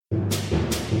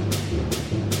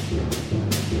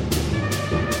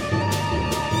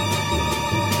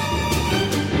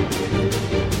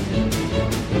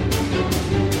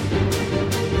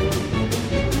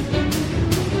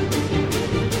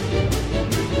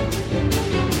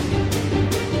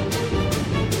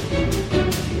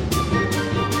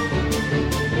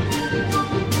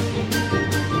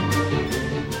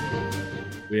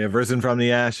I've risen from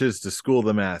the ashes to school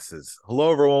the masses. Hello,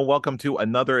 everyone. Welcome to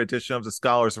another edition of the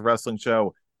Scholars of Wrestling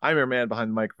Show. I'm your man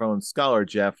behind the microphone, Scholar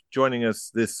Jeff. Joining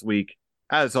us this week,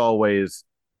 as always,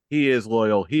 he is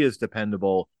loyal, he is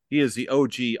dependable, he is the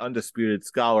OG undisputed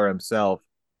scholar himself.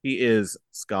 He is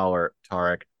Scholar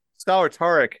Tarek. Scholar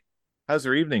Tarek, how's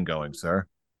your evening going, sir?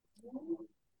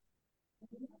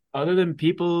 Other than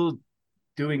people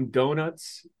doing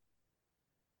donuts,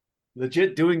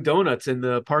 legit doing donuts in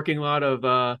the parking lot of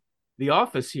the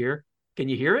office here. Can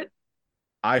you hear it?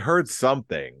 I heard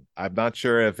something. I'm not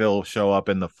sure if it'll show up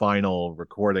in the final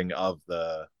recording of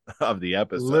the of the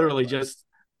episode, Literally but just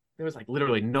there was like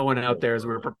literally no one out there as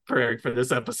we were preparing for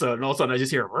this episode, and all of a sudden I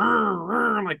just hear "Rrr,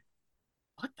 rrr." I'm like,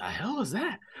 what the hell is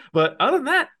that? But other than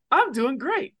that, I'm doing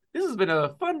great. This has been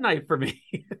a fun night for me.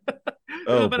 This has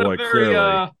oh been a boy, very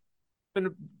clearly.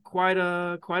 been quite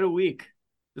a week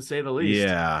to say the least.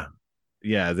 Yeah.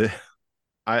 Yeah,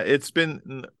 it's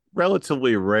been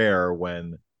relatively rare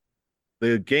when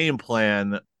the game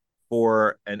plan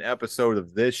for an episode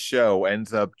of this show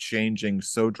ends up changing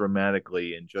so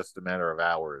dramatically in just a matter of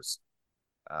hours.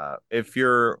 If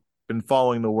you're been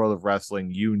following the world of wrestling,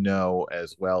 you know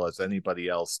as well as anybody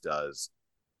else does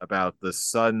about the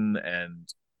sudden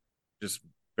and just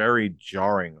very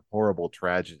jarring, horrible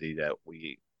tragedy that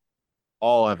we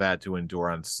all have had to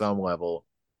endure on some level.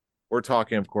 We're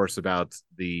talking, of course, about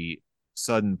the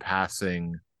sudden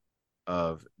passing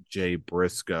of Jay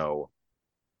Briscoe,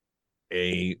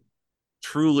 a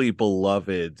truly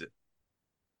beloved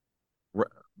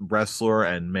wrestler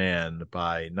and man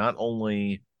by not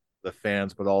only the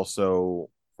fans, but also,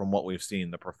 from what we've seen,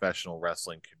 the professional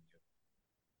wrestling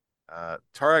community.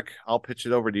 Tarek, I'll pitch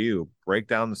it over to you. Break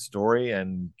down the story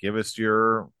and give us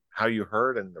your how you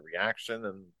heard and the reaction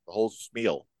and the whole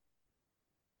spiel.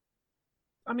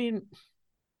 I mean,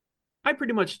 I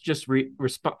pretty much just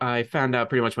I found out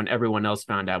pretty much when everyone else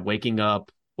found out. Waking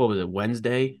up, what was it,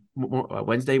 Wednesday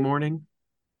morning,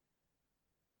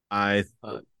 I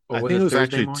uh, or I was think it it was Thursday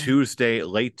actually morning,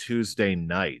 late Tuesday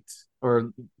night.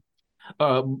 or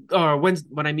or Wednesday?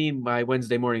 What I mean by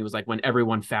Wednesday morning was like when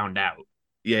everyone found out.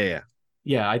 Yeah, yeah.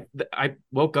 Yeah, I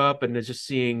woke up and it's just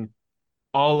seeing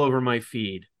all over my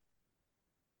feed.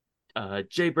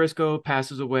 Jay Briscoe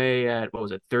passes away at what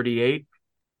was it, 38,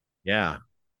 Yeah.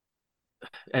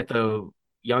 at the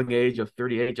young age of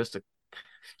 38. Just a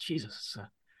Jesus, a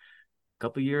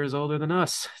couple years older than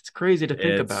us. It's crazy to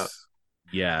think about. It's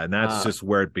yeah, and that's Uh, just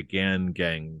where it began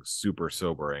getting super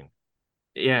sobering.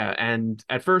 Yeah, and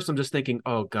at first I'm just thinking,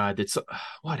 oh God,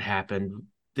 what happened?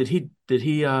 Did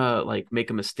he like make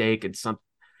a mistake and some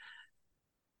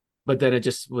but then it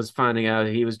just was finding out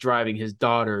he was driving his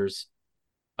daughter's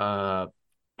uh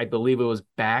I believe it was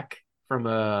back from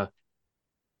a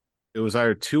It was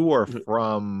either to or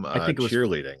from I think it was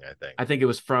cheerleading, I think. I think it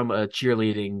was from a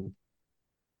cheerleading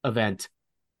event,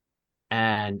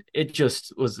 and it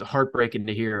just was heartbreaking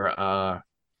to hear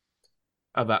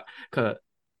about 'cause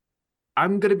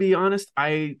I'm gonna be honest,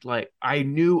 I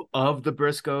knew of the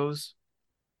Briscoes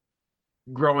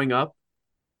growing up,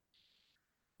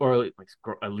 or like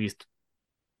at least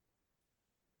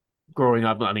growing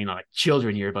up, I mean, not like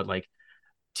children year, but like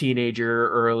teenager,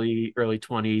 early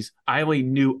 20s. I only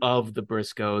knew of the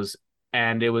Briscoes,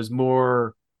 and it was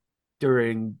more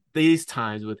during these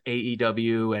times with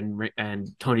AEW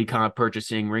and Tony Khan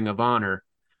purchasing Ring of Honor,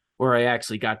 where I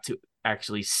actually got to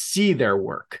actually see their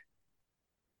work.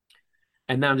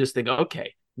 And now I'm just thinking,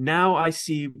 okay, now I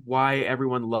see why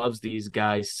everyone loves these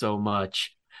guys so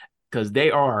much, because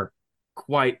they are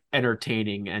quite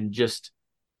entertaining and just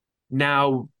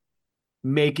now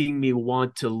making me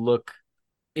want to look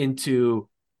into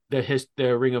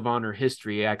the Ring of Honor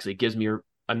history. It actually gives me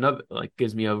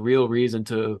a real reason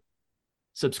to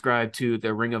subscribe to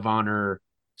the Ring of Honor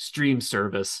stream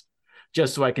service,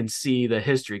 just so I can see the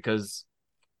history, because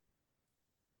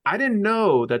I didn't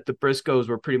know that the Briscoes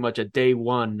were pretty much a day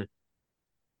one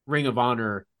Ring of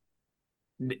Honor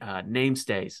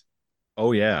namestays.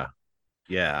 Oh yeah.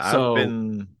 Yeah. So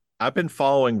I've been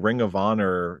following Ring of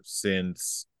Honor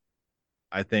since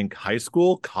I think high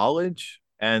school, college,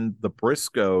 and the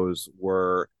Briscoes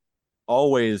were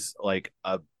always like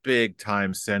a big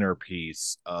time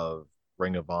centerpiece of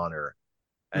Ring of Honor.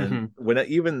 And mhm. when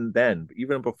even then,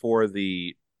 even before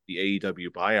the AEW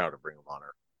buyout of Ring of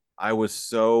Honor, I was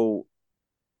so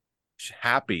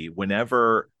happy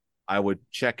whenever I would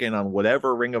check in on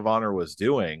whatever Ring of Honor was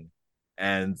doing,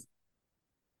 and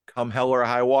come hell or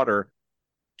high water,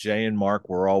 Jay and Mark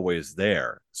were always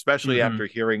there. Especially Mhm. after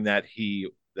hearing that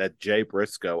Jay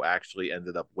Briscoe actually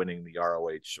ended up winning the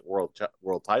ROH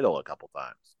world title a couple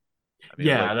times. I mean,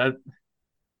 Yeah, like,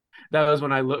 That was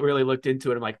when I really looked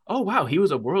into it. I'm like, oh wow, he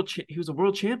was a world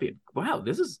champion. Wow,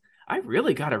 this is I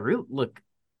really got to real look.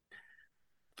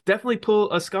 Definitely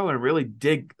pull a scholar and really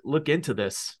look into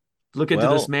this. Look into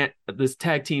Well, this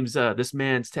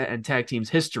man's and tag team's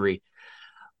history,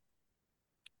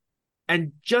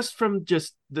 and just from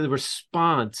just the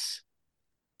response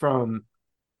from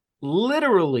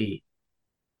literally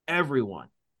everyone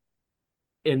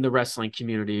in the wrestling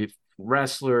community,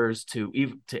 wrestlers to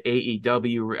even to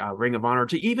AEW, Ring of Honor,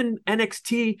 to even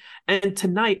NXT, and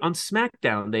tonight on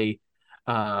SmackDown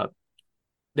uh,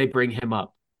 they bring him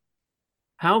up.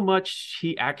 How much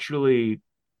he actually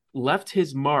left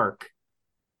his mark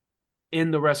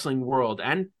in the wrestling world,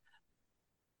 and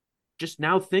just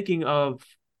now thinking of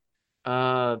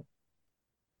uh,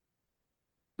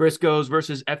 Briscoe's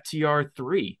versus FTR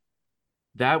 3.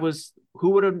 That was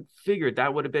who would have figured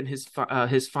that would have been his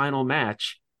final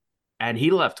match, and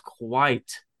he left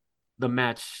quite the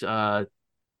match to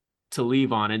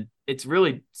leave on. And it's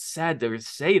really sad to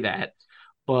say that,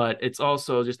 but it's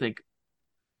also just think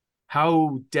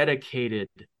how dedicated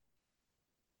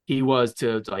he was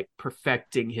to like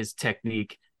perfecting his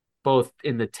technique, both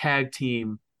in the tag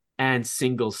team and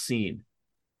single scene,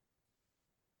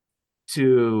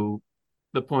 to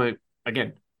the point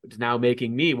again. It's now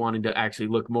making me wanting to actually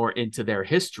look more into their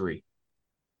history.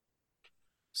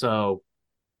 So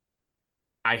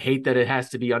I hate that it has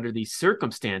to be under these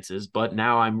circumstances, but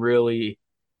now I'm really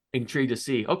intrigued to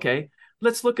see. Okay,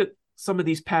 let's look at some of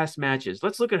these past matches.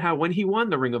 Let's look at how when he won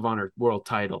the Ring of Honor world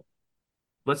title.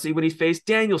 Let's see when he faced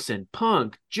Danielson,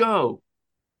 Punk, Joe,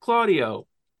 Claudio.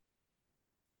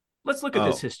 Let's look at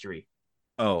this oh, history.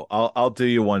 I'll do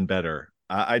you one better.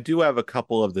 I do have a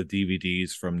couple of the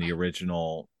DVDs from the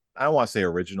original. I don't want to say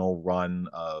original run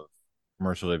of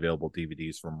commercially available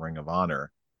DVDs from Ring of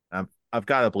Honor. I've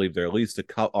got to believe there at least a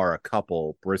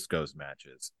couple Briscoes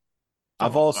matches.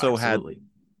 I've Oh, also had absolutely.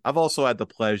 I've also had the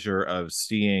pleasure of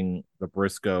seeing the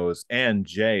Briscoes and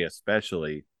Jay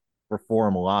especially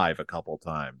perform live a couple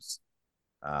times.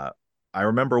 Uh, I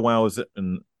remember when I was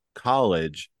in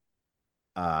college,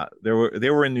 they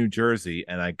were in New Jersey,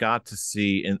 and I got to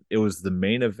see, and it was the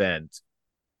main event.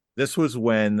 This was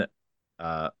when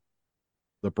uh,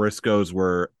 the Briscoes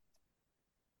were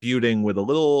feuding with a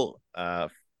little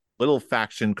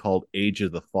faction called Age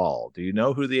of the Fall. Do you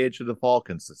know who the Age of the Fall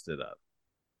consisted of?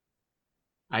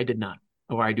 I did not,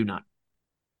 or I do not.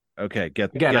 Okay,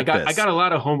 Again, get I got this. a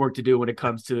lot of homework to do when it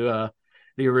comes to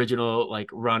the original like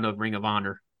run of Ring of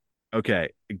Honor. Okay,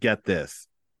 get this.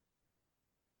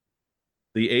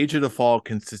 The Age of the Fall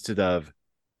consisted of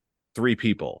three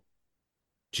people: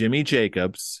 Jimmy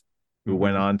Jacobs, who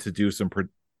went Mm-hmm. on to do some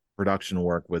production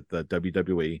work with the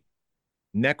WWE,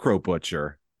 Necro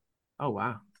Butcher, Oh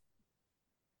wow.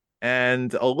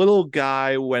 and a little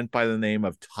guy went by the name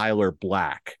of Tyler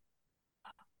Black.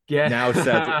 Now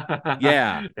Seth, Yeah.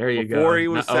 yeah, There you before go. he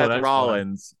No, was oh, Seth that's fun.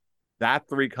 Rollins, that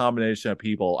three combination of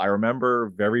people, I remember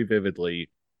very vividly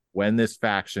when this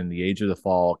faction, the Age of the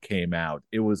Fall, came out.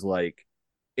 It was like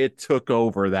it took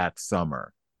over that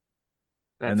summer.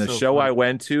 And That's the so show I fun.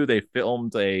 went to, they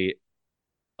filmed a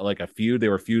feud. They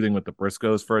were feuding with the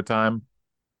Briscoes for a time.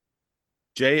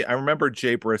 I remember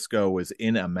Jay Briscoe was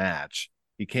in a match.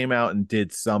 He came out and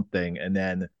did something, and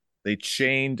then they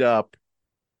chained up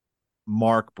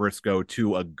Mark Briscoe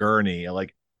to a gurney,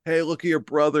 like, hey, look at your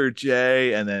brother,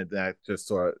 Jay. And then that just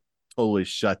sort of totally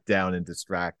shut down and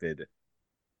distracted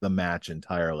the match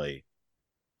entirely.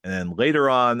 And then later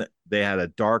on, they had a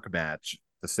dark match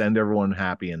to send everyone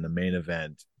happy in the main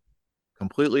event,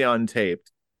 completely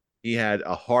untaped. He had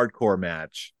a hardcore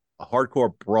match, a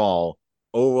hardcore brawl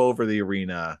all over the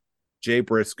arena. Jay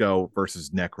Briscoe versus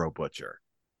Necro Butcher.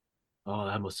 Oh,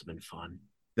 that must have been fun.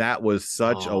 That was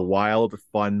such a Oh, wild,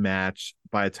 fun match.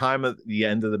 By the time of the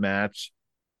end of the match,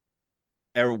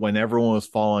 when everyone was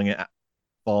just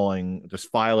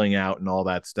filing out and all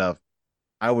that stuff,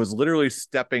 I was literally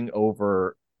stepping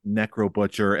over Necro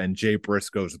Butcher and Jay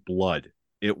Briscoe's blood.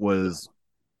 It was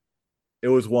it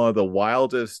was one of the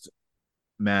wildest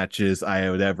matches I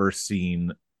had ever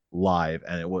seen live,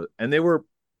 and they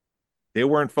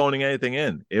weren't phoning anything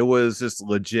in. It was just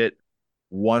legit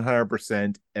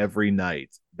 100% every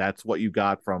night. That's what you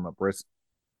got from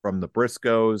from the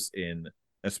Briscoes, in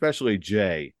especially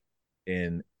Jay,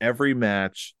 in every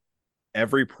match,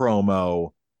 every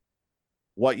promo.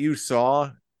 What you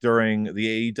saw during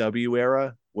the AEW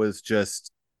era was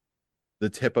just the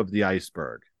tip of the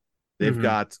iceberg. They've mm-hmm.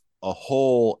 got a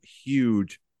whole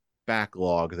huge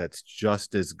backlog that's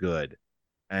just as good.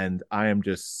 And I am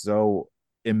just so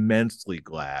immensely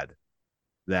glad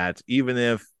that even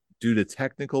if due to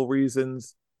technical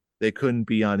reasons they couldn't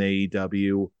be on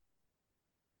AEW,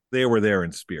 they were there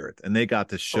in spirit, and they got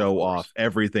to Of show off course.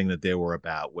 everything that they were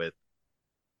about with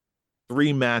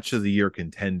three match of the year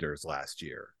contenders last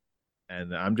year.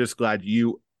 And I'm just glad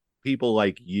people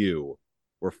like you,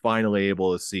 were finally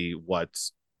able to see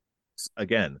what's,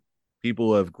 again, people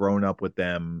who have grown up with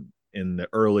them in the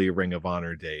early Ring of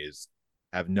Honor days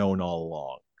have known all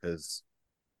along, because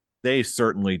they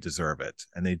certainly deserve it,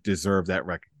 and they deserve that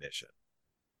recognition.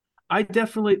 I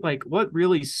definitely like what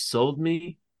really sold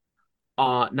me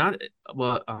not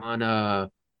well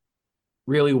on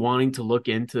really wanting to look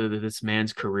into this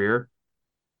man's career.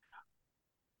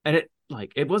 And it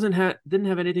like it wasn't didn't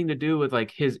have anything to do with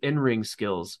like his in-ring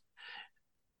skills.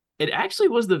 It actually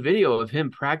was the video of him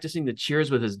practicing the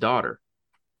cheers with his daughter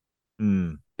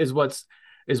Hmm. is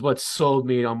what sold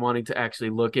me on wanting to actually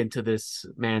look into this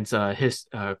man's his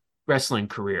wrestling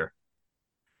career.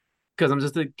 Because I'm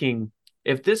just thinking,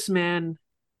 if this man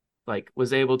like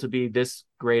was able to be this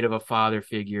great of a father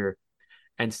figure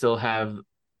and still have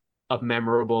a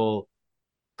memorable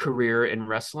career in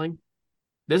wrestling,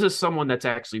 this is someone that's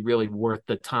actually really worth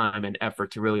the time and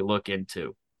effort to really look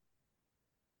into.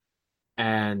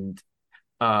 And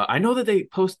I know that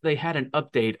they had an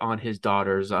update on his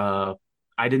daughters. I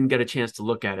didn't get a chance to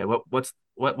look at it. What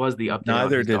was the update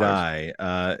on Neither his did daughters?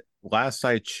 I. Last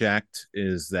I checked,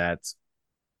 is that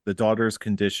the daughter's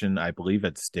condition, I believe,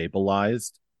 had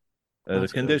stabilized. The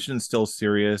That's good. condition's still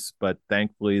serious, but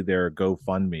thankfully their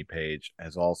GoFundMe page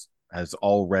has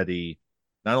already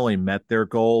not only met their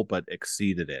goal but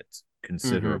exceeded it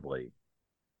Mm-hmm. considerably.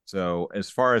 So as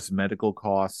far as medical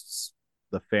costs,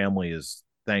 the family is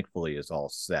thankfully is all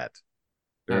set.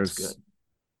 That's There's good.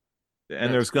 That's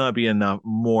there's going good. to be enough,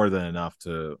 more than enough,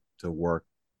 to work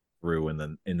through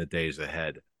in the days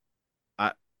ahead.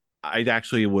 I I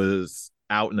actually was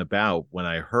out and about when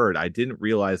I heard. I didn't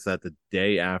realize that the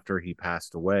day after he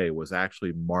passed away was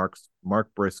actually Mark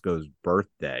Briscoe's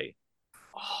birthday.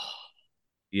 Oh,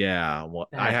 Yeah, well,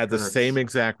 I that had the same hurts.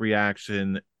 exact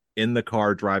reaction in the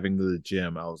car driving to the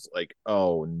gym. I was like,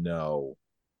 "Oh no,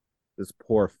 this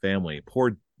poor family,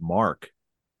 poor Mark."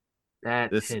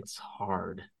 That This, hits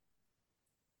hard.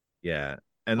 yeah,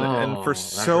 and for Oh,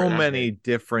 that hurt. so That hit. many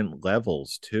different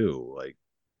levels too. Like,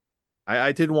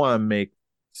 I did want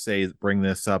to bring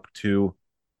this up to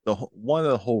one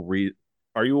of the whole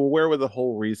are you aware of the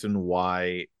whole reason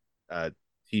why uh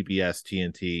TBS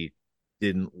TNT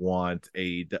didn't want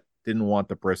a didn't want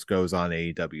the Briscoes on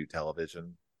AEW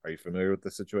television? Are you familiar with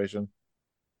the situation?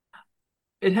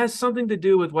 It has something to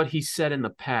do with what he said in the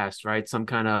past, right? Some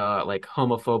kind of like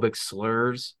homophobic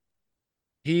slurs.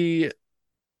 He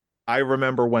I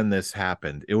remember when this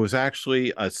happened. It was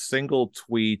actually a single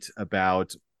tweet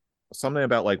about something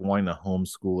about like wanting to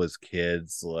homeschool his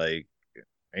kids. Like,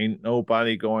 ain't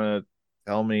nobody going to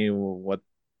tell me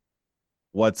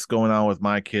what's going on with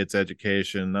my kids'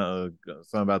 education.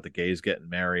 Something about the gays getting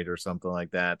married or something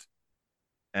like that.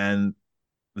 And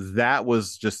that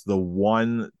was just the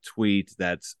one tweet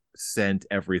that sent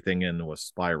everything into a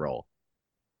spiral.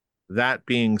 That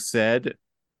being said,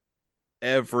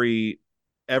 every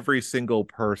every single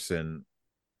person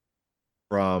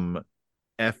from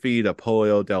Effie to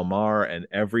Polio Del Mar and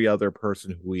every other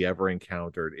person who we ever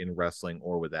encountered in wrestling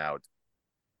or without,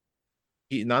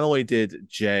 he not only did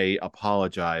Jay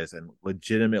apologize and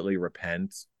legitimately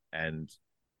repent and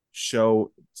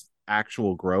show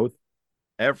actual growth,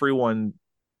 everyone,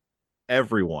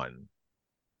 everyone,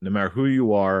 no matter who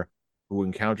you are, who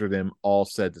encountered him, all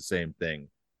said the same thing.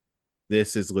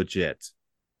 This is legit.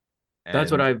 And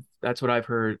That's what I've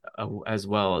heard as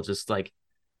well. Just like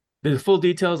the full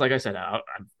details, like I said, I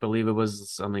believe it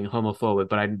was something homophobic,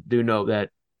 but I do know that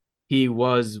he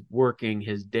was working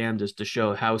his damnedest to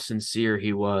show how sincere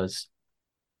he was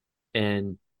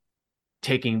and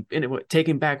taking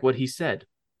back what he said,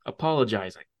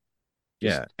 apologizing,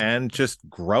 yeah, just and just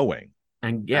growing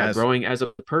and yeah, as growing as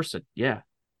a person. Yeah,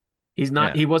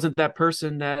 yeah, he wasn't that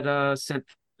person that sent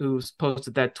who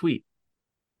posted that tweet.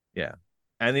 yeah.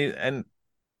 And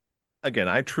again,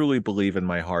 I truly believe in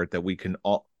my heart that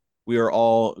we are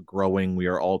all growing, we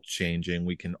are all changing,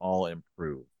 we can all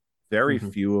improve. Very Mm-hmm.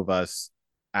 few of us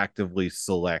actively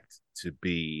select to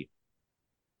be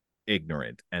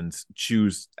ignorant and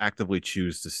choose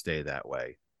to stay that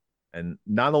way. And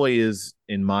not only is,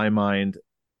 in my mind,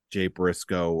 Jay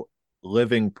Briscoe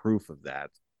living proof of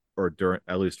that, or during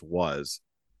at least was,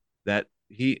 that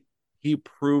he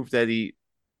proved that he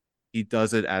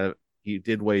does it out of he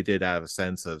did what he did out of a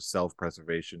sense of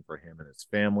self-preservation for him and his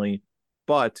family,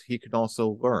 but he can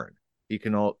also learn. He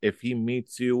can all If he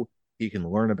meets you, he can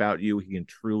learn about you, he can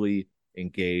truly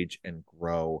engage and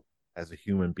grow as a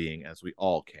human being, as we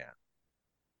all can.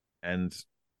 And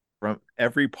from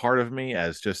every part of me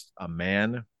as just a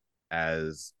man,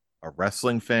 as a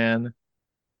wrestling fan,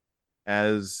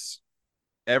 as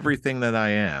everything that I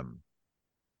am.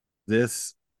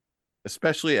 This,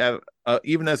 especially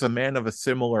even as a man of a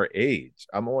similar age,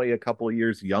 I'm only a couple of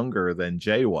years younger than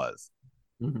Jay was.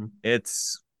 Hmm.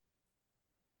 It's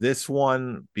this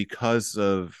one because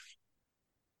of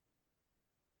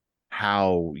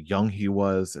how young he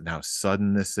was and how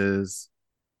sudden this is.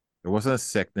 There wasn't a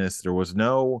sickness, there was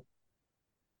no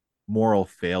moral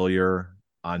failure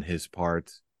on his part.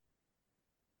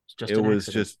 It's just It an was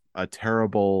accident. just a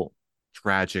terrible,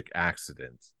 tragic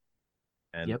accident.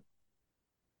 And Yep.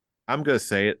 I'm going to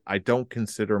say it, I don't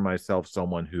consider myself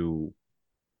someone who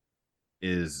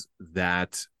is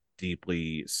that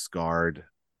deeply scarred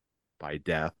by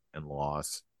death and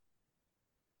loss.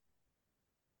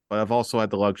 But I've also had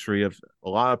the luxury of a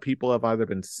lot of people have either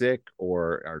been sick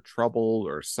or are troubled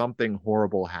or something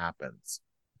horrible happens.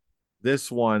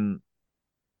 This one,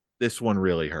 this one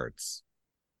really hurts.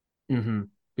 Hmm.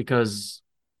 Because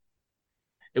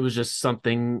it was just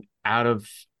something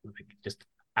just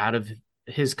out of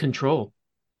his control.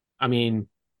 I mean,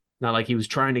 not like he was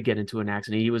trying to get into an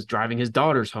accident. He was driving his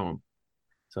daughters home.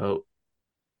 So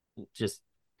just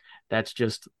that's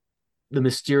just the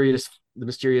mysterious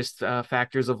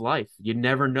factors of life. You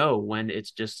never know when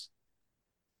it's just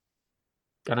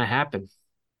gonna happen.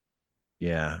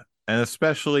 Yeah. And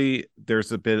especially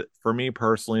there's a bit for me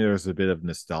personally, there's a bit of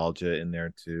nostalgia in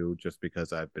there too, just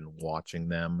because I've been watching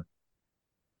them.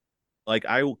 Like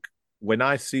I when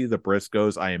I see the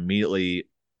Briscoes, I immediately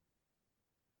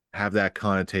have that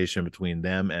connotation between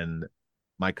them and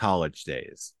my college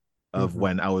days of Hmm.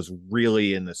 when I was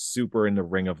really in the super in the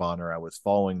Ring of Honor. I was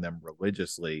following them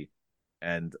religiously,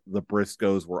 and the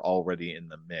Briscoes were already in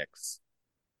the mix.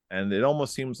 And it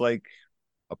almost seems like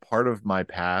a part of my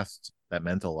past that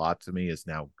meant a lot to me is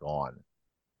now gone.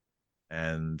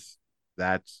 And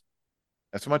that,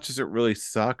 as much as it really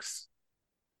sucks,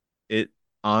 it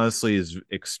honestly is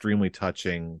extremely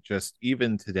touching. Just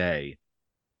even today,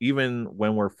 even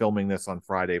when we're filming this on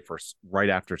Friday for right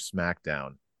after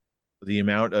SmackDown, the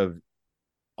amount of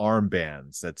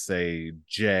armbands that say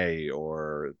J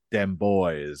or Dem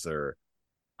Boys or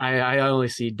I only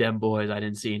see dem boys. I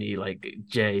didn't see any like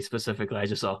J specifically. I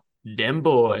just saw dem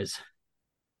boys.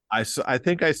 I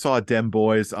think I saw Dem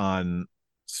Boys on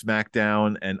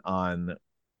SmackDown and on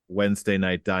Wednesday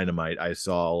Night Dynamite. I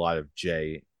saw a lot of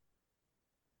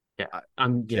Yeah,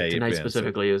 I'm yeah J tonight bands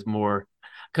specifically is more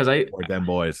because I or Dem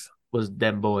Boys. was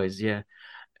dem boys. Yeah,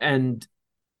 and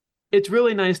it's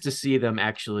really nice to see them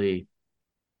actually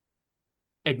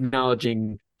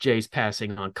acknowledging Jay's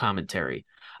passing on commentary.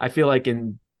 I feel like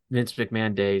in Vince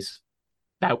McMahon days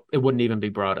that it wouldn't even be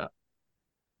brought up.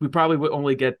 We probably would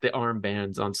only get the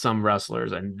armbands on some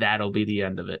wrestlers, and that'll be the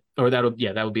end of it. Or that would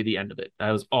be the end of it. That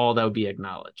was all that would be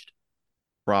acknowledged.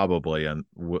 Probably,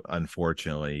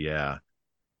 unfortunately, yeah.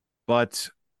 But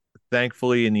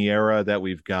thankfully, in the era that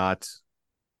we've got,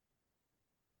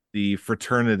 the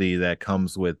fraternity that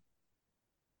comes with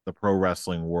the pro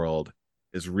wrestling world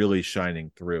is really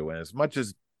shining through. And as much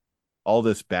as all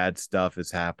this bad stuff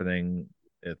is happening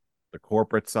at the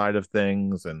corporate side of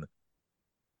things, and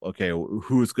okay,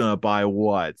 who's gonna buy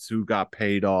what? Who got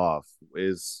paid off?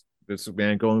 Is this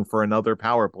man going for another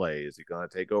power play? Is he gonna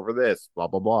take over this? Blah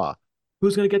blah blah.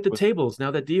 Who's going to get the With tables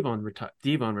now that Devon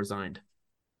resigned?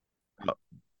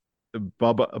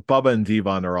 Bubba and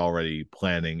Devon are already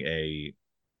planning a.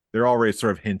 They're already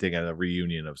sort of hinting at a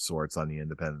reunion of sorts on the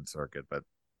independent circuit, but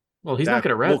Well, that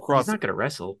will he's cross. not gonna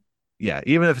wrestle. Yeah,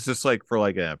 even if it's just like for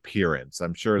like an appearance,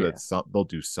 I'm sure that Yeah. they'll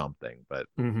do something, but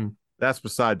Hmm. that's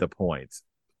beside the point.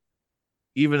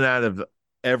 Even out of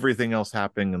everything else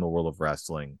happening in the world of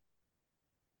wrestling,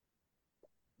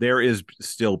 there is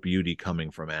still beauty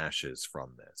coming from ashes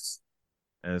from this.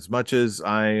 And as much as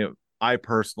I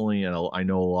personally and I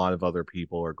know a lot of other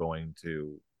people are going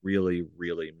to really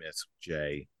really miss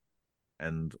Jay,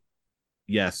 and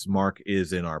yes, Mark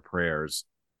is in our prayers.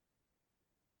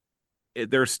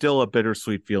 There's still a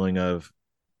bittersweet feeling of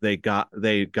they got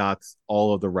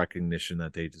all of the recognition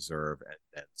that they deserve and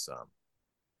then some.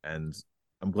 And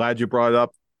I'm glad you brought it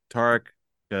up, Tarek,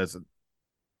 because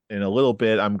in a little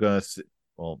bit I'm gonna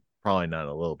well, probably not in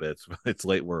a little bit. It's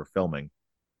late. We're filming,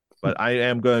 but I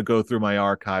am gonna go through my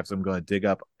archives. I'm gonna dig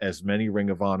up as many Ring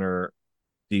of Honor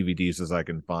DVDs as I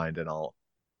can find, and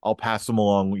I'll pass them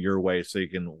along your way so you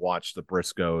can watch the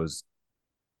Briscoes.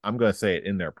 I'm gonna say it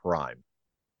in their prime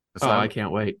because Oh, I I'm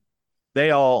can't wait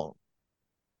they all.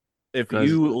 If because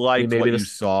you we liked may be what you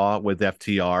this. saw with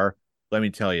FTR, let me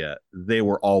tell you, they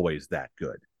were always that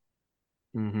good.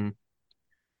 Hmm.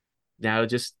 Now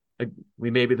just Like, we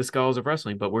may be the scholars of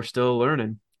wrestling, but we're still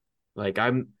learning. Like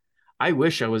I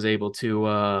wish I was able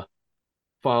to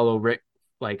follow Rick,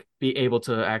 like be able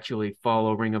to actually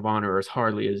follow Ring of Honor as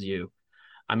hardly as you.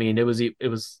 I mean, it was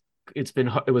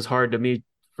hard to me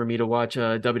for me to watch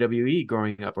WWE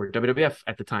growing up or WWF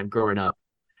at the time growing up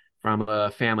from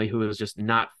a family who was just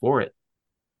not for it.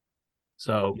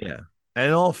 So, Yeah. And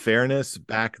in all fairness,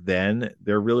 back then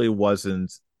there really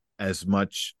wasn't as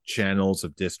much channels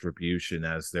of distribution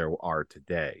as there are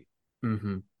today.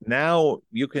 mhm. Now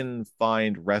you can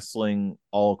find wrestling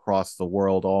all across the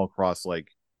world, all across like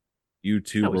No,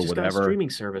 YouTube we or just got a whatever. streaming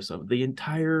service of the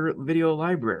entire video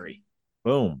library.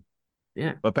 Boom.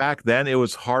 Yeah. But back then it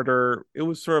was harder, it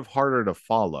was sort of harder to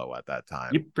follow at that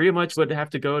time. You pretty much would have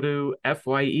to go to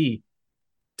FYE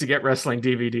to get wrestling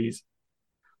DVDs.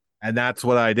 And that's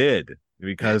what I did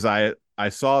because I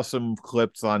saw some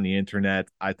clips on the internet.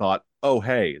 I thought, "Oh,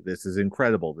 hey, this is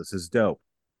incredible. This is dope.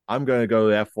 I'm going to go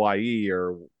to FYE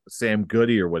or Sam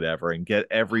Goody or whatever and get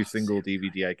every Oh, single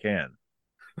DVD I can."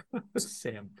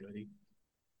 Sam Goody.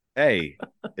 Hey,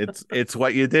 it's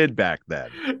what you did back then.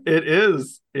 It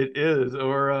is. It is.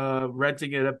 Or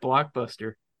renting it at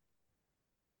Blockbuster.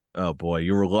 Oh boy,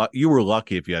 you were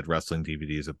lucky if you had wrestling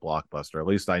DVDs at Blockbuster. At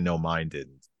least I know mine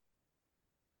didn't.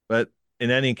 But in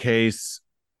any case,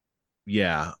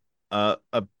 yeah, a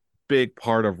big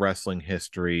part of wrestling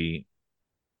history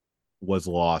was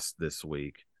lost this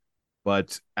week,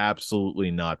 but absolutely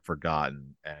not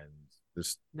forgotten. And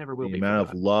just Never will the be amount of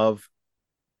forgotten. love,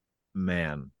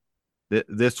 man,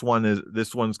 this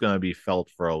one's going to be felt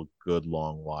for a good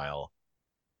long while.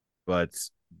 But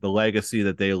the legacy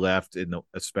that they left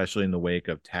especially in the wake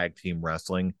of tag team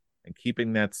wrestling and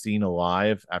keeping that scene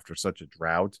alive after such a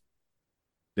drought,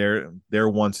 they're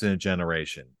once in a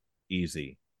generation,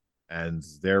 easy, and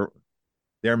their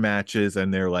matches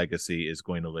and their legacy is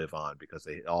going to live on because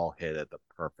they all hit at the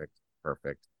perfect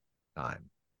time.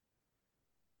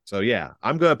 So yeah,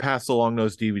 I'm going to pass along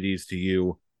those DVDs to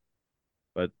you.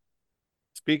 But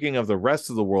speaking of the rest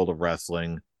of the world of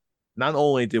wrestling, not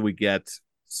only did we get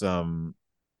some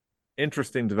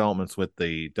interesting developments with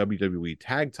the WWE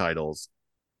tag titles,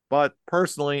 but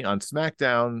personally on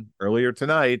SmackDown earlier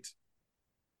tonight,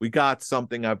 we got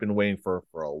something I've been waiting for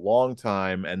a long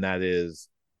time, and that is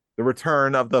the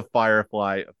return of the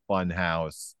Firefly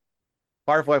Funhouse.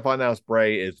 Firefly Funhouse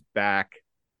Bray is back,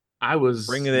 I was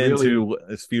bringing it really, into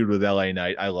this feud with LA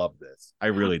Knight. I love this. I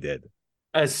really did.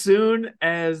 as soon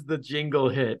as the jingle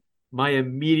hit, my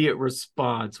immediate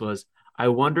response was, I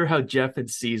wonder how Jeff and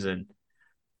Season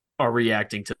are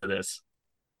reacting to this.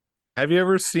 Have you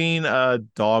ever seen a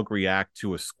dog react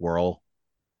to a squirrel?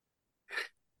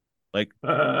 Like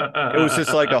it was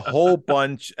just like a whole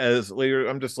bunch as later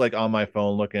I'm just like on my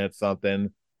phone looking at something,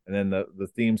 and then the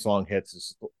theme song hits.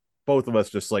 Just, both of us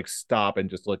just like stop and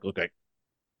just like look like,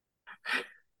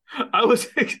 I was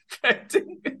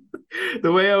expecting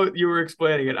the way you were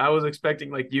explaining it. I was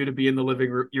expecting like you to be in the living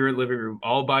room. You're in the living room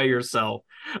all by yourself.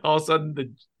 All of a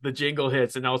sudden, the jingle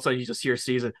hits, and all of a sudden you just hear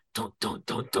Season. Don't.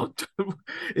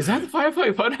 Is that the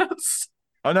Firefly Funhouse?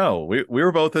 oh no, we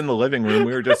were both in the living room.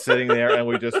 We were just sitting there and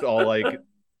we just all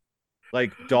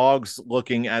like dogs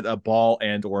looking at a ball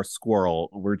and or squirrel.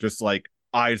 We're just like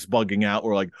eyes bugging out.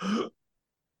 We're like,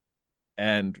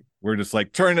 and we're just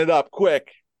like, turn it up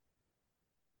quick.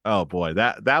 Oh boy,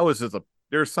 that was just a.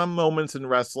 There's some moments in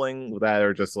wrestling that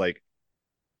are just like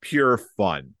pure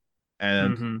fun,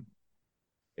 and Mm-hmm.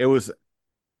 it was.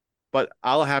 But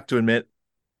I'll have to admit,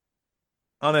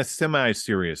 on a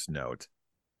semi-serious note,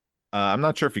 I'm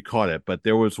not sure if you caught it, but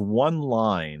there was one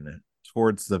line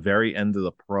towards the very end of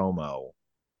the promo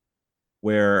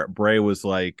where Bray was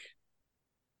like,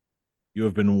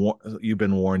 you've been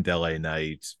warned, LA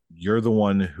Knight. You're the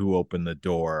one who opened the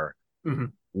door. Mm-hmm.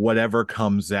 Whatever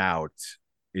comes out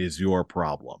is your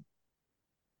problem."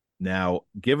 Now,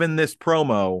 given this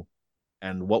promo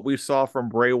and what we saw from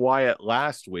Bray Wyatt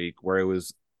last week, where it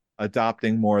was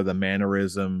adopting more of the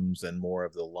mannerisms and more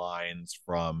of the lines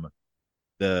from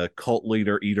the cult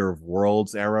leader, Eater of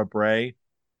Worlds era Bray,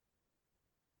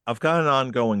 I've got an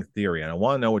ongoing theory, and I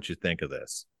want to know what you think of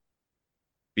this.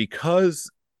 Because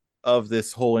of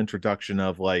this whole introduction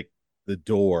of like the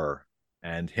door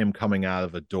and him coming out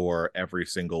of a door every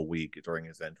single week during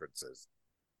his entrances,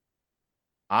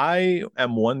 I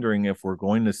am wondering if we're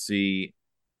going to see,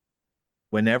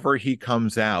 whenever he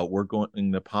comes out, we're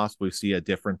going to possibly see a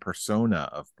different persona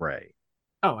of Bray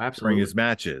Oh, during his absolutely.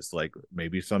 matches. Like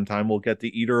maybe sometime we'll get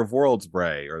the Eater of Worlds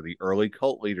Bray or the early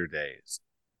cult leader days.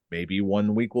 Maybe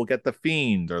one week we'll get the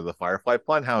Fiend or the Firefly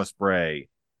Funhouse Bray.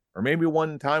 Or maybe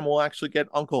one time we'll actually get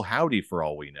Uncle Howdy for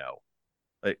all we know.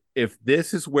 Like, if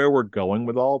this is where we're going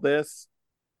with all this,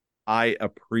 I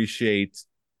appreciate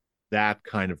that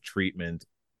kind of treatment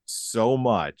so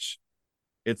much.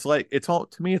 It's like it's all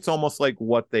to me. It's almost like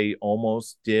what they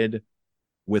almost did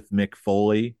with Mick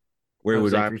Foley, where I it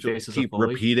was would like Three actually Faces of keep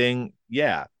Foley. repeating.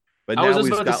 Yeah, but I was now just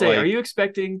he's about to got say, like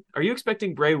are you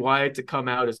expecting Bray Wyatt to come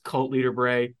out as cult leader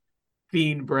Bray,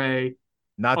 Fiend Bray,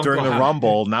 not during Uncle the Howard?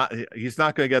 Rumble. Not he's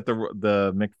not going to get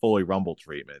the Mick Foley Rumble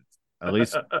treatment.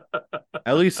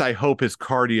 At least I hope his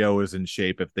cardio is in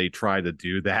shape if they try to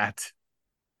do that.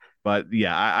 But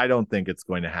yeah, I don't think it's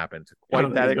going to happen to I quite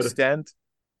don't think that it's gonna. extent.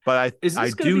 But Is I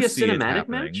this gonna do be a see it cinematic happening.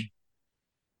 match?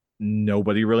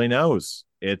 Nobody really knows.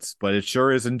 But it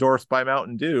sure is endorsed by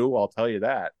Mountain Dew. I'll tell you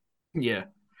that. Yeah.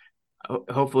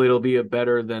 Hopefully, it'll be a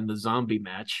better than the zombie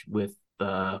match with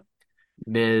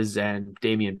Miz and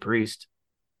Damian Priest.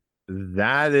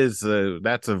 That's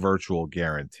a virtual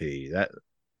guarantee. That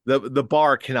the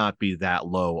bar cannot be that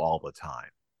low all the time.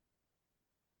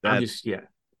 I'm That just yeah.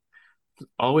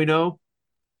 All we know,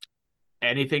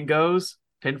 anything goes.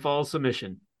 Pinfall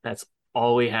submission. That's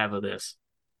all we have of this.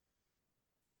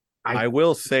 I I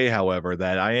will say, however,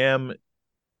 that I am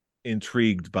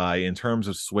intrigued by in terms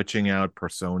of switching out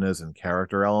personas and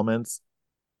character elements.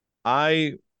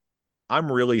 I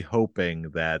I'm really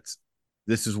hoping that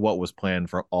this is what was planned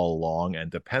for all along,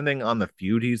 and depending on the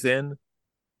feud he's in,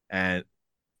 and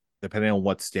depending on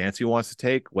what stance he wants to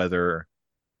take, whether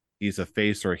he's a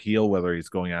face or a heel, whether he's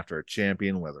going after a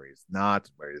champion, whether he's not,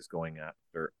 where he's going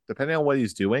after, depending on what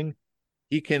he's doing,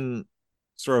 he can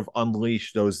sort of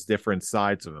unleash those different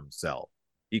sides of himself.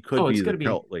 He could oh, it's be the gonna be.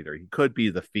 cult leader, he could be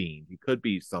the fiend, he could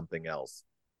be something else.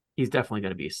 He's definitely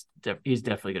gonna be. He's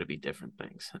definitely gonna be different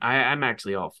things. I'm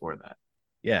actually all for that.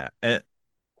 Yeah,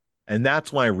 and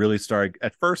that's when I really started.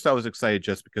 At first, I was excited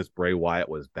just because Bray Wyatt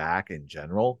was back in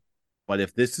general, but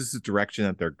if this is the direction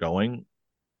that they're going,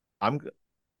 I'm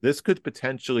this could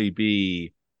potentially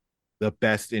be the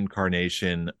best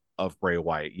incarnation of Bray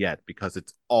Wyatt yet because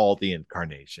it's all the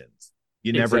incarnations.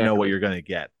 You never know what Exactly. you're going to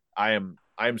get. I'm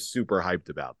super hyped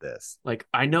about this. Like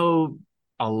I know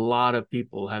a lot of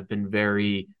people have been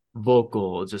very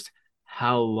vocal just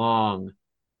how long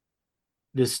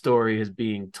this story is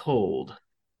being told.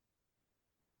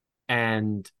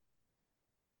 And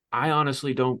I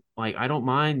honestly don't like I don't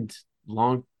mind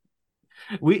long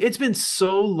we it's been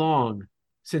so long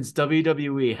since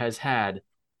WWE has had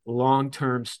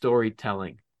long-term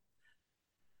storytelling.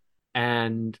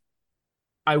 And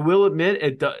I will admit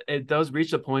it does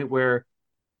reach a point where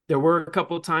there were a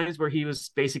couple of times where he was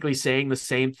basically saying the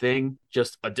same thing,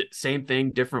 just same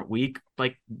thing, different week,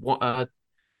 like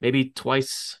maybe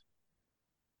twice,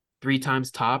 three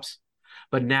times tops.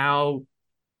 But now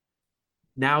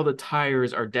the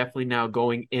tires are definitely now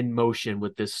going in motion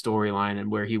with this storyline and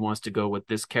where he wants to go with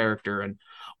this character and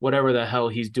whatever the hell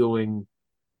he's doing.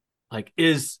 Like,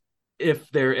 is if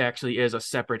there actually is a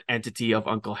separate entity of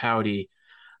Uncle Howdy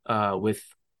uh, with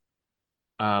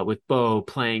with Bo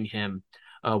playing him,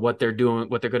 what they're doing,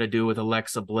 what they're going to do with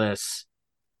Alexa Bliss.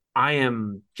 I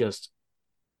am just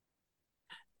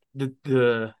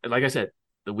the like I said,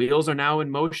 the wheels are now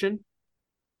in motion.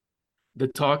 The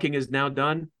talking is now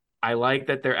done. I like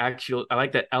that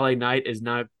LA Knight is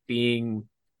not being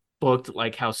booked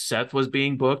like how Seth was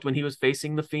being booked when he was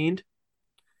facing the Fiend.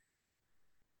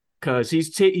 Because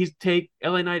he's take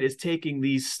LA Knight is taking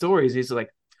these stories. He's like,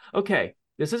 okay,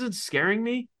 this isn't scaring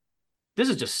me. This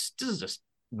is just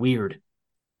weird.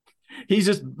 He's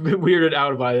just weirded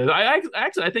out by this.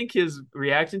 I think his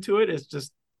reaction to it is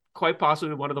just quite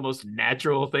possibly one of the most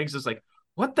natural things. It's like,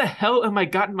 what the hell am I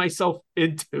gotten myself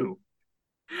into?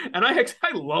 And I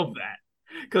love that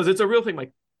because it's a real thing.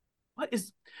 Like, what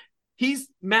is he's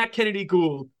Matt Kennedy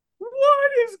Gould?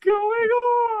 What is going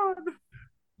on?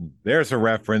 There's a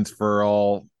reference for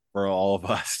all of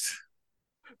us.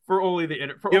 For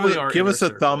only our inner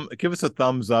circle. Give us a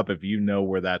thumbs up if you know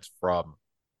where that's from.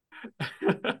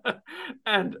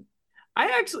 And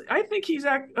I think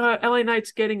LA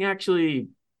Knight's getting actually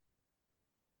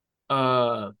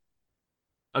uh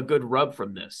a good rub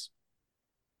from this.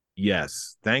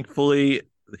 Yes, thankfully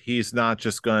he's not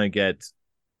just going to get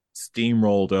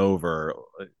steamrolled over.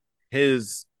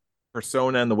 His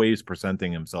persona and the way he's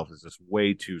presenting himself is just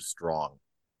way too strong.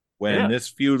 When Yeah, this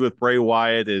feud with Bray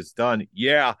Wyatt is done,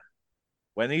 yeah,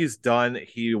 when he's done,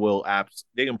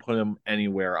 they can put him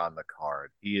anywhere on the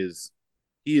card. He is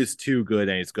too good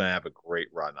and he's going to have a great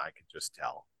run. I can just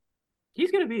tell.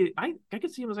 he's gonna be. I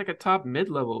could see him as like a top mid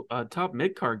level, top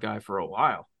mid card guy for a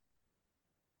while.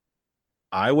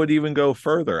 I would even go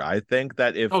further. I think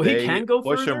that if Oh, he they can go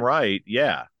push him further. right,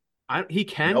 yeah,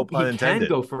 no He pun can intended.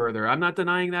 go further. I'm not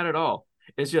denying that at all.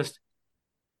 It's just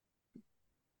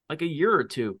like a year or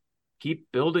two.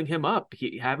 Keep building him up.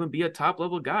 Have him be a top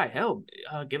level guy. Hell,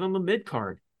 give him a mid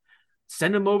card.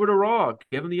 Send him over to Raw.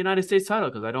 Give him the United States title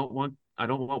because I don't want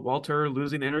Walter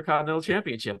losing the Intercontinental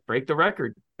Championship. Break the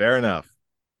record. Fair enough.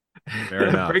 Fair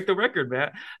enough. Break the record,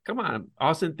 Matt. Come on.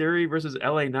 Austin Theory versus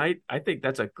LA Knight. I think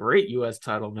that's a great US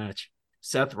title match.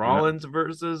 Seth You know, Rollins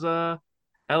versus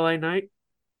LA Knight.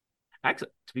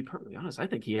 Actually, to be perfectly honest, I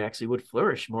think he actually would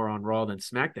flourish more on Raw than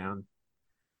SmackDown.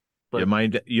 you But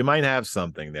might have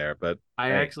something there, but I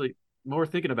hey, actually more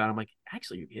thinking about it, I'm like,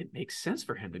 actually, it makes sense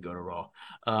for him to go to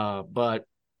Raw. But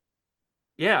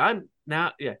yeah,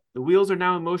 the wheels are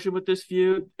now in motion with this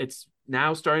feud. It's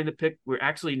now starting to pick. We're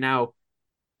actually now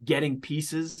getting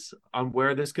pieces on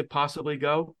where this could possibly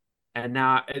go. And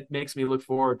now it makes me look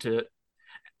forward to.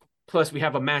 Plus, we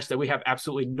have a match that we have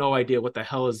absolutely no idea what the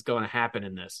hell is going to happen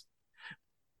in this.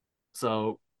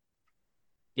 So,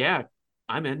 yeah,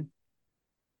 I'm in.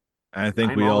 I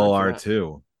think I'm we all all in for are that.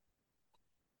 too.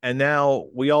 And now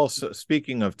we also,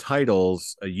 speaking of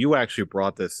titles, you actually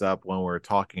brought this up when we were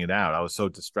talking it out. I was so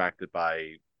distracted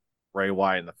by Bray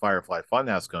Wyatt and the Firefly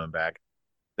Funhouse coming back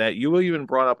that you even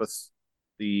brought up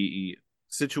the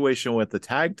situation with the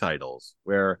tag titles,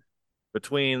 where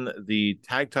between the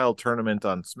tag title tournament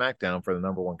on SmackDown for the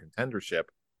number one contendership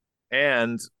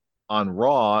and on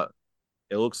Raw,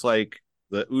 it looks like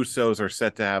the Usos are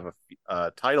set to have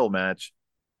a title match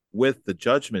with the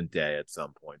Judgment Day at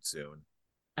some point soon.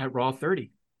 At Raw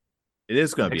 30 It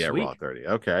is going to be next at Raw week. 30.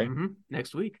 Okay.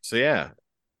 Next week. So yeah,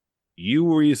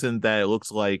 you reasoned that it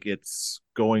looks like it's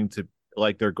going to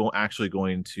like they're going actually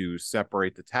going to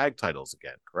separate the tag titles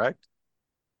again, correct?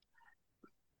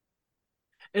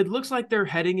 It looks like they're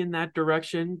heading in that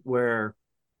direction where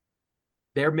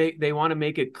they want to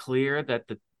make it clear that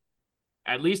the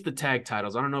at least the tag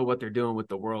titles. I don't know what they're doing with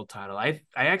the world title. I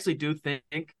actually do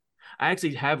think I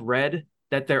actually have read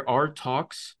that there are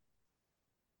talks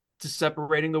to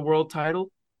separating the world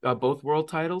title, both world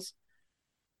titles,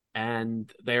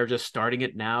 and they're just starting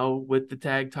it now with the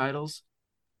tag titles.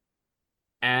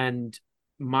 And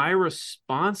my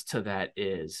response to that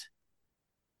is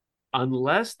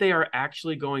unless they are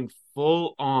actually going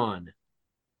full on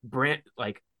brand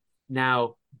like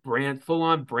now brand full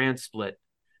on brand split,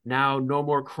 now no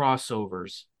more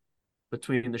crossovers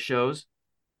between the shows,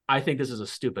 I think this is a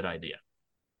stupid idea.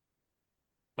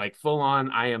 Like full on,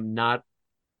 I am not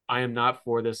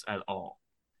for this at all.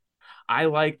 I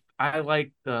like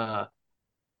the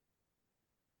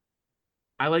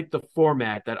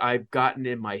format that I've gotten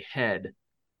in my head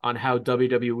on how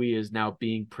WWE is now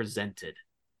being presented.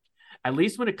 At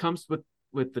least when it comes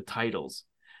with the titles.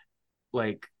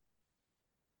 Like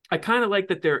I kind of like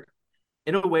that they're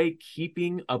in a way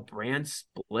keeping a brand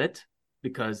split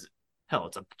because hell,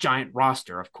 it's a giant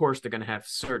roster. Of course they're going to have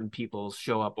certain people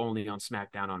show up only on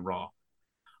SmackDown on Raw,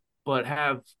 but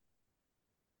have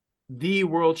the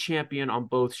world champion on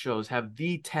both shows, have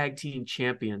the tag team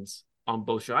champions on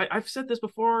both shows. I've said this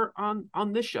before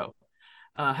on this show.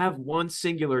 Have one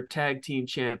singular tag team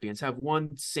champions, have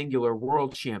one singular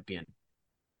world champion,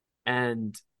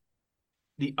 and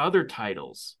the other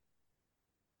titles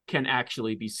can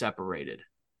actually be separated.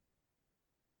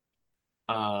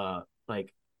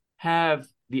 Like have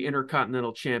the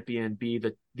Intercontinental Champion be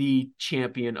the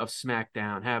champion of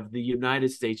SmackDown, have the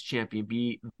United States Champion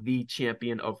be the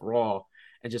champion of Raw,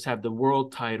 and just have the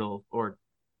world title or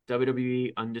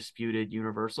WWE Undisputed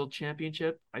Universal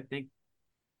Championship. I think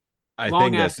I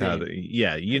long think that's ass how name, the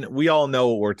yeah, we all know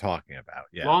what we're talking about.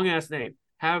 Yeah. long ass name.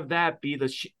 Have that be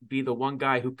the one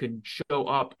guy who can show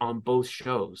up on both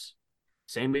shows.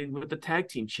 Same thing with the tag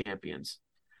team champions.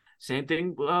 Same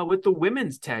thing with the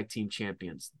women's tag team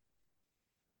champions.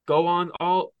 Go on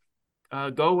all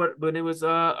go when it was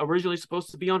originally supposed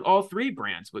to be on all three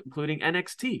brands, including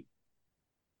NXT.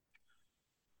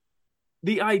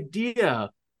 The idea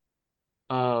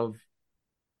of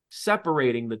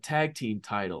separating the tag team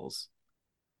titles,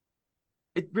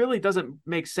 it really doesn't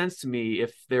make sense to me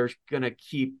if they're going to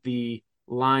keep the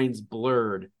lines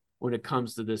blurred when it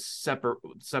comes to this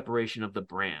separation of the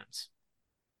brands.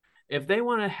 If they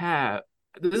want to have,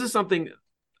 this is something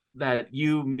that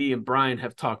you, me, and Brian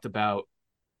have talked about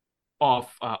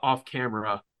off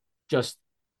camera. Just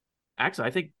actually,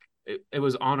 I think it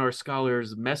was on our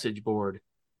scholars message board.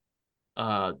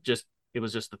 Just it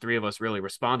was just the three of us really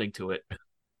responding to it.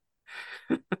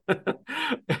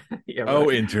 Yeah, Oh,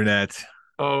 right. internet.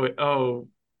 Oh,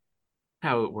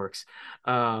 how it works.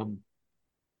 Um,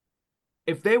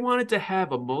 if they wanted to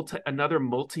have another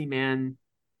multi-man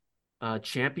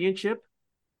championship,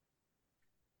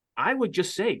 I would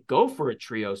just say go for a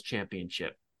trios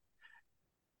championship.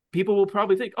 people will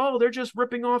probably think, oh, they're just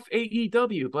ripping off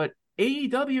AEW, but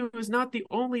AEW is not the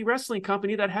only wrestling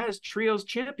company that has trios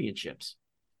championships.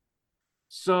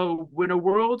 So, in a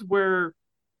world where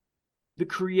the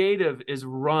creative is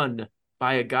run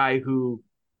by a guy who,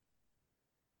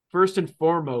 first and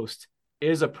foremost,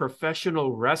 is a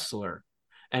professional wrestler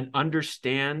and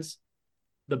understands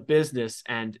the business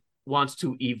and wants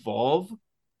to evolve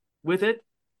with it,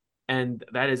 and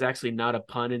that is actually not a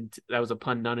pun, and that was a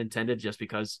pun none intended, just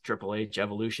because Triple H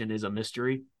evolution is a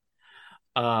mystery.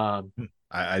 Um,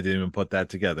 I didn't even put that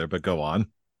together, but go on.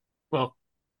 well,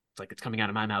 it's like it's coming out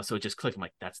of my mouth, so it just clicked. I'm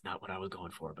like, that's not what I was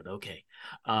going for, but okay.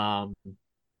 Um,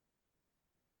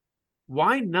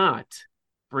 why not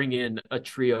bring in a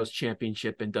trios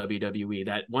championship in WWE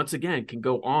that once again can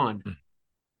go on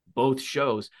both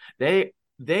shows? They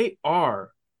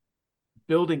are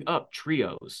building up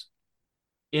trios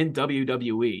in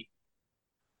WWE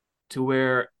to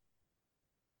where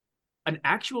an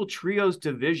actual trios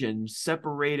division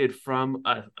separated from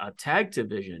a tag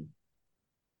division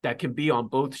that can be on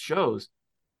both shows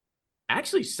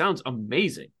actually sounds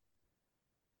amazing.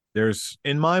 There's,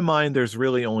 in my mind, there's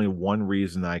really only one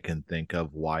reason I can think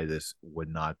of why this would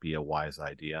not be a wise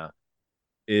idea,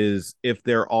 is if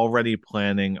they're already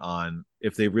planning on,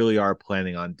 if they really are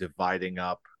planning on dividing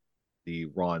up the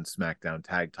Raw and SmackDown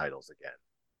tag titles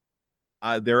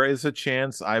again. There is a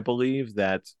chance, I believe,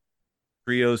 that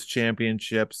trios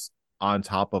championships on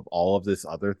top of all of this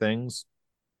other things,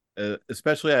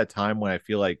 especially at a time when I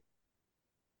feel like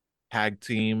tag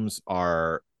teams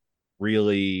are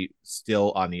really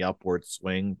still on the upward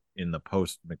swing in the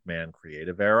post McMahon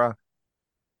creative era.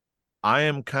 I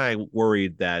am kind of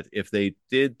worried that if they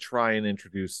did try and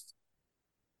introduce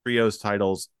trios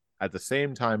titles at the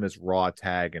same time as Raw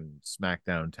tag and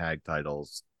SmackDown tag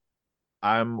titles,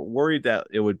 I'm worried that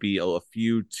it would be a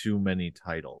few too many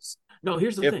titles. No,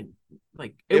 here's the If thing.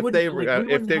 Like it wouldn't like we if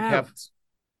wouldn't they have kept,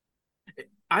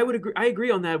 I would agree. I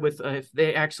agree on that with if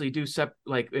they actually do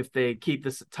like if they keep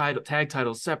this title tag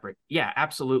titles separate. Yeah,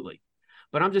 absolutely.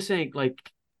 But I'm just saying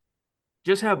like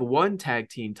just have one tag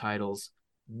team titles,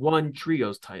 one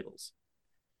trios titles.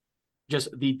 Just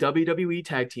the WWE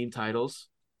tag team titles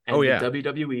oh and the yeah,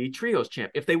 WWE trios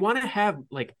champ. If they want to have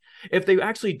like if they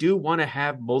actually do want to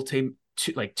have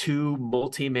two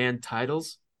multi-man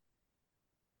titles,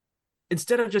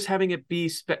 instead of just having it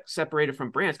be separated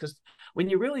from brands, because when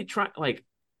you really try like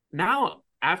now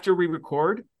after we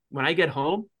record, when I get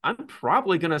home, I'm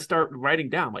probably going to start writing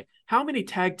down like how many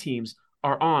tag teams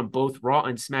are on both Raw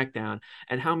and SmackDown,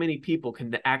 and how many people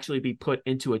can actually be put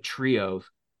into a trio,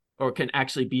 or can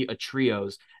actually be a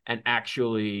trios and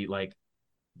actually like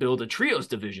build a trios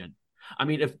division. I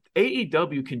mean, if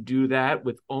AEW can do that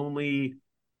with only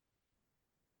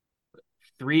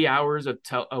 3 hours of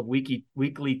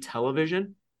weekly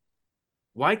television,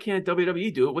 why can't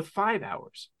WWE do it with 5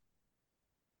 hours?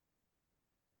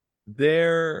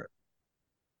 there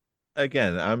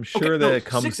again, I'm Okay, sure that no, it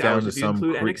comes six down hours to if you some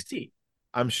include NXT.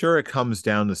 I'm sure it comes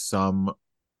down to some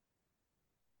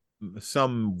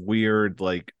weird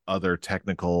like other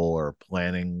technical or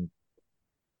planning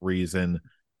reason.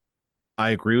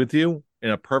 I agree with you. In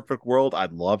a perfect world,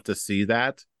 I'd love to see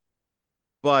that.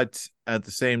 But at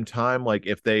the same time, like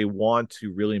if they want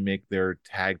to really make their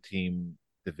tag team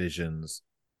divisions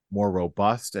more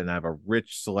robust and have a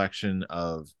rich selection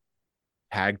of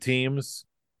tag teams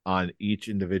on each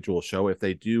individual show, if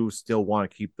they do still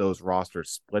want to keep those rosters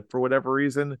split for whatever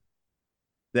reason,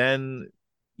 then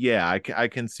yeah, I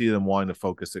can see them wanting to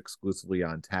focus exclusively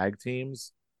on tag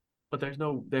teams. But there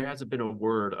hasn't been a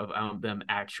word of them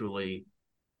actually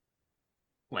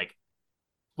like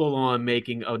full on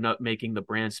making not making the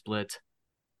brand split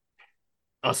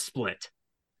a split.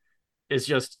 It's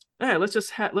just hey, let's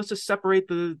just separate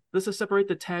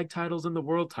the tag titles and the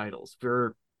world titles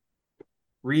for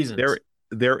There reasons.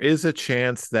 there is a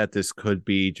chance that this could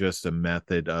be just a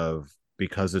method of,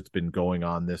 because it's been going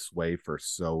on this way for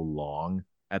so long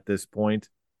at this point,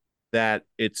 that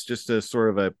it's just a sort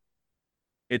of a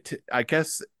it I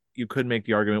guess you could make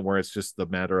the argument where it's just the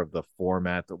matter of the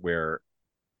format where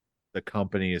the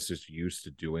company is just used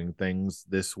to doing things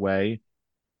this way,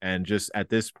 and just at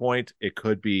this point it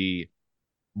could be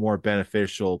more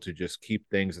beneficial to just keep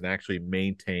things and actually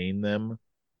maintain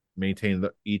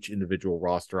each individual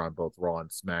roster on both Raw and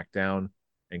SmackDown,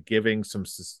 and giving some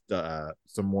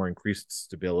more increased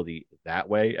stability that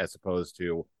way, as opposed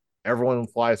to everyone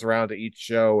flies around to each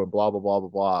show and blah blah blah blah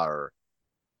blah. Or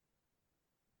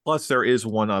plus, there is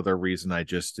one other reason I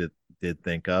just did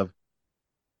think of.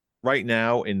 Right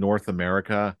now in North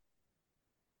America,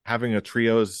 having a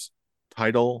trios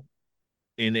title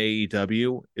in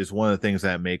AEW is one of the things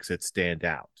that makes it stand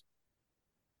out.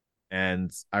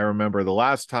 And I remember the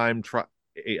last time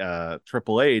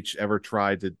Triple H ever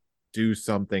tried to do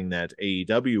something that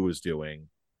AEW was doing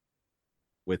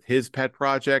with his pet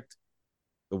project,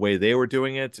 the way they were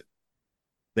doing it,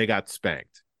 they got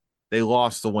spanked. They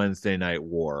lost the Wednesday Night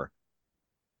War,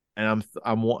 and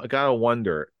I gotta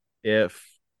wonder if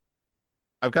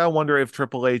I've got to wonder if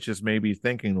Triple H is maybe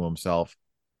thinking to himself,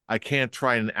 I can't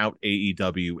try and out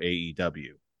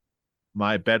AEW.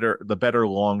 The better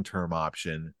long term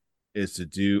option is to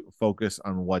do focus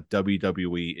on what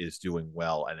WWE is doing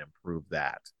well and improve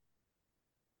that.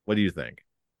 What do you think?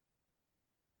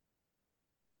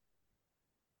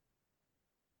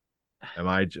 Am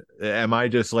I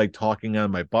just like talking on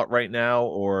my butt right now,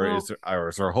 Well, or is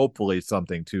there hopefully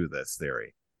something to this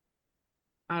theory?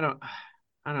 I don't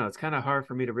I don't know. It's kind of hard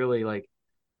for me to really like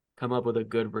come up with a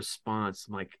good response.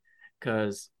 I'm like,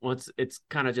 because once it's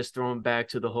kind of just thrown back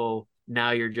to the whole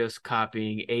now you're just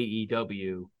copying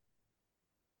AEW,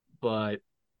 but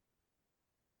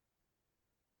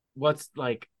what's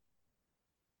like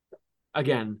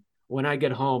again, when I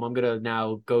get home, I'm gonna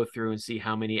now go through and see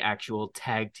how many actual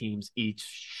tag teams each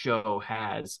show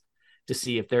has to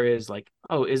see if there is like,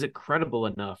 oh, is it credible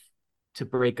enough to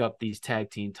break up these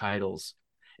tag team titles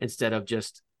instead of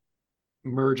just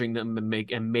merging them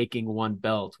and making one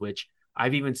belt, which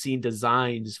I've even seen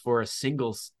designs for a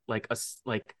single like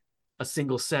a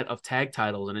single set of tag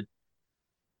titles. And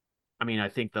I mean, I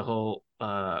think the whole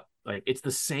like it's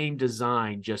the same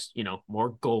design, just more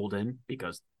golden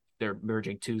because they're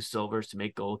merging two silvers to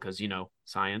make gold because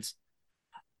science.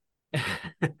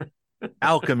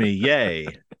 Alchemy, yay.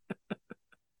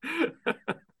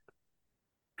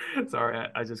 Sorry,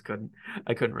 I just couldn't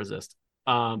resist.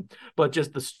 But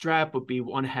just the strap would be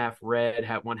one half red,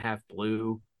 have one half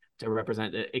blue to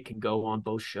represent it. It can go on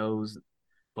both shows,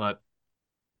 but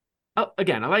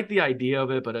again, I like the idea of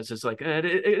it, but it's just like it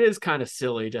is kind of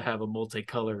silly to have a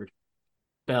multicolored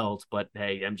belt. But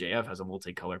hey, MJF has a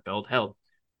multicolored belt. Hell,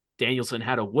 Danielson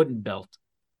had a wooden belt.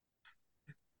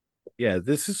 Yeah,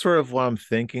 this is sort of what I'm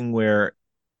thinking where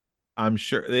I'm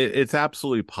sure it's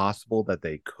absolutely possible that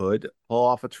they could pull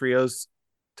off a trios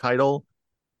title,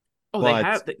 Oh, they but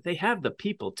have they have the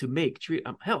people to make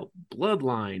hell,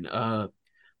 Bloodline,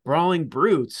 Brawling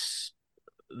Brutes,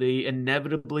 the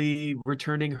inevitably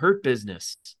returning Hurt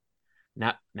Business.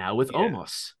 Now with yeah,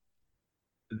 Omos.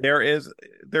 there is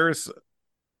there's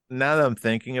now that I'm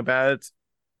thinking about it,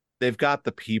 they've got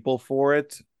the people for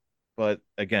it, but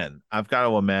again, I've got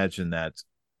to imagine that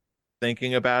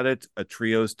thinking about it, a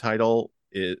trios title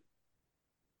is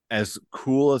as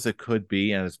cool as it could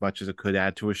be and as much as it could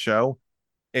add to a show,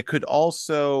 it could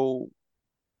also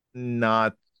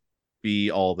not be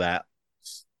all that.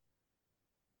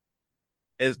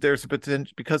 Is there's a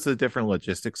potential because of the different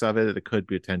logistics of it, it could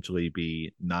potentially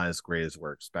be not as great as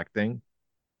we're expecting.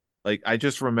 Like I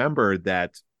just remembered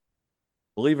that,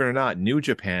 believe it or not, New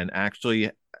Japan actually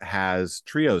has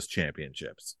trios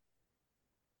championships.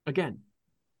 Again,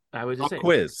 I would just Pop say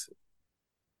quiz.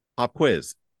 Pop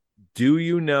quiz. Do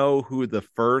you know who the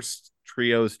first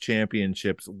trios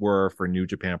championships were for New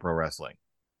Japan Pro Wrestling?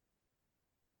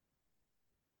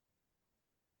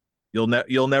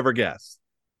 You'll never guess.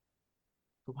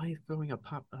 why are you throwing a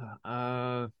pop?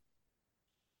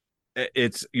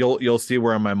 It's you'll see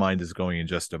where my mind is going in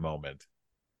just a moment.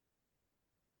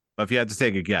 But if you had to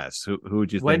take a guess, who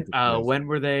would you think it is?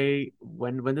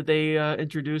 when did they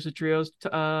introduce a trios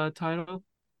title?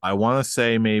 I want to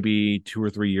say maybe 2 or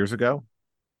 3 years ago,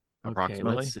 Okay,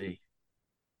 let's approximately. see.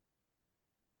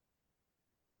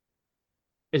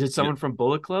 Is it someone from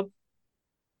Bullet Club?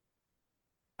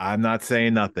 I'm not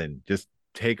saying nothing. Just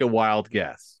take a wild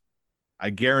guess.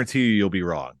 I guarantee you'll be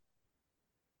wrong.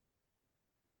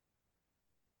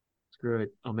 Screw it,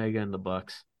 Omega and the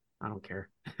Bucks. I don't care.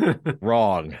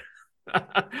 Wrong.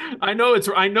 I know it's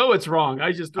wrong.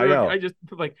 I know. I just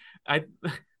like I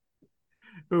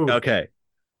ooh. Okay.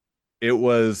 It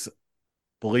was,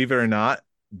 believe it or not,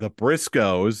 the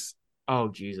Briscoes Oh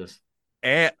Jesus.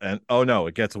 and oh no,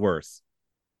 it gets worse.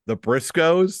 The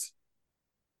Briscoes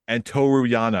and Toru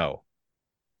Yano.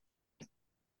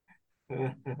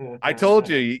 I told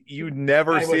you, you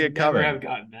never I see would it never coming. have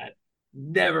gotten that.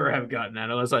 Never have gotten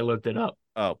that unless I looked it up.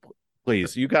 Oh,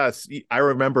 please. You guys, I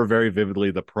remember very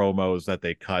vividly the promos that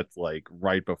they cut like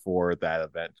right before that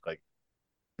event. Like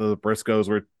the Briscoes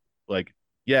were like,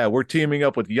 yeah, we're teaming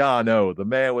up with Yano, the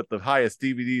man with the highest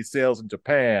DVD sales in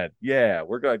Japan. Yeah,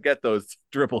 we're gonna get those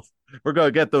triples. We're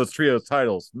gonna get those trios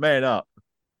titles. Man up,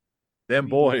 them 3D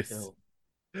boys. Phil.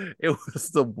 It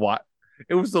was the what?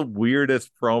 It was the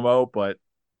weirdest promo, but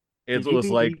it was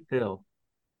like DVD Phil.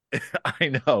 I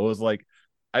know it was like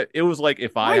It was like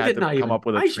if I Why had didn't to I come even? up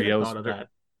with a I should have thought trios. of that.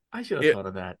 I should have It thought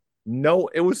of that. No,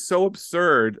 it was so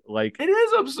absurd. Like It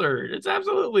is absurd. It's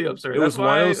absolutely it absurd. That's was one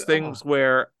of why. those Oh. things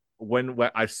where when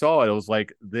I saw it, it was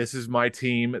like, this is my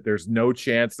team. There's no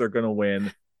chance they're gonna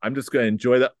win. I'm just gonna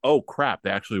enjoy that. Oh crap, they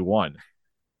actually won.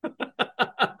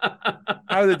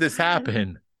 How did this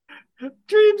happen?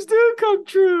 Dreams do come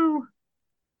true.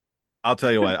 I'll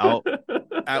tell you what. I'll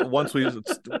at once we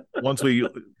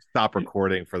stop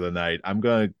recording for the night, I'm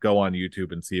gonna go on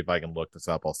YouTube and see if I can look this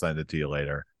up. I'll send it to you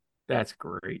later. That's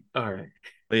great. All right.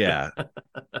 But yeah,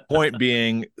 point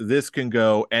being, this can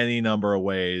go any number of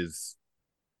ways.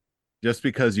 Just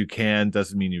because you can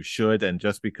doesn't mean you should, and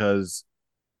just because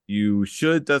you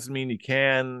should doesn't mean you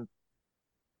can.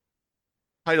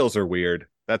 Titles are weird.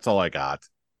 That's all I got.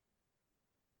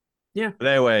 Yeah. But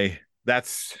anyway,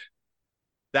 that's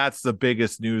the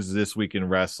biggest news this week in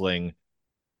wrestling.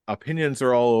 Opinions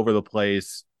are all over the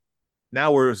place.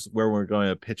 Now we're where we're going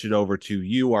to pitch it over to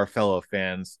you, our fellow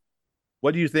fans.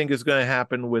 What do you think is going to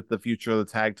happen with the future of the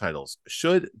tag titles?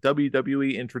 Should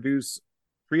WWE introduce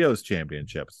trios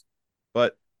championships?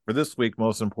 But for this week,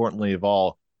 most importantly of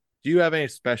all, do you have any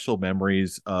special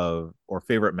memories of or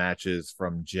favorite matches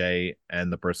from Jay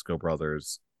and the Briscoe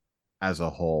brothers as a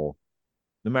whole?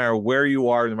 No matter where you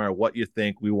are, no matter what you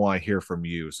think, we want to hear from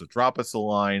you. So drop us a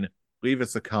line, leave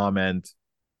us a comment.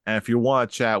 And if you want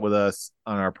to chat with us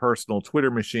on our personal Twitter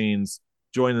machines,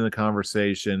 join in the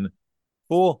conversation.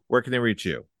 Fool, where can they reach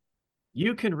you?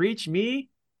 You can reach me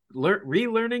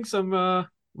relearning some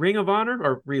Ring of Honor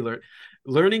or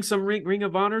learning some Ring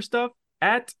of Honor stuff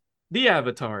at the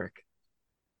Avatar.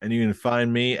 And you can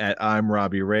find me at I'm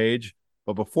Robbie Rage.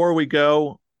 But before we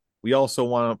go, we also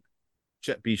want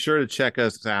to be sure to check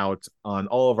us out on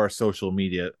all of our social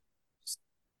media,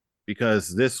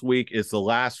 because this week is the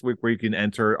last week where you can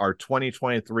enter our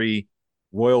 2023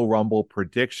 Royal Rumble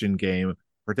prediction game.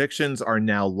 Predictions are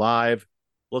now live.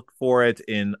 Look for it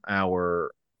in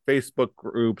our Facebook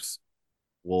groups.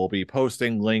 We'll be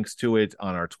posting links to it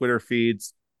on our Twitter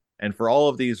feeds. And for all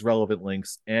of these relevant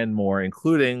links and more,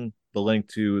 including the link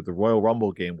to the Royal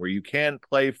Rumble game, where you can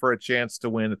play for a chance to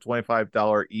win a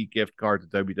 $25 e-gift card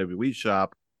to WWE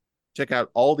Shop, check out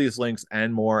all these links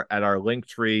and more at our link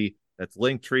tree. That's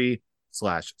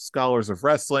linktree/Scholars of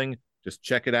Wrestling. Just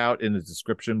check it out in the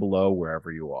description below, wherever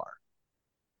you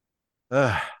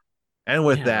are. And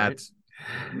with Yeah, that,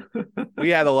 right. we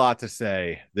had a lot to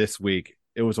say this week.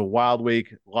 It was a wild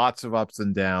week, lots of ups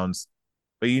and downs,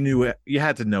 but you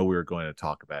had to know we were going to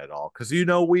talk about it all, because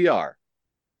we are.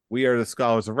 We are the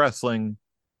Scholars of Wrestling,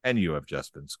 and you have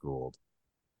just been schooled.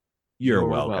 You're You're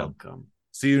welcome. welcome.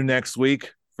 See you next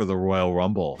week for the Royal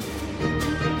Rumble.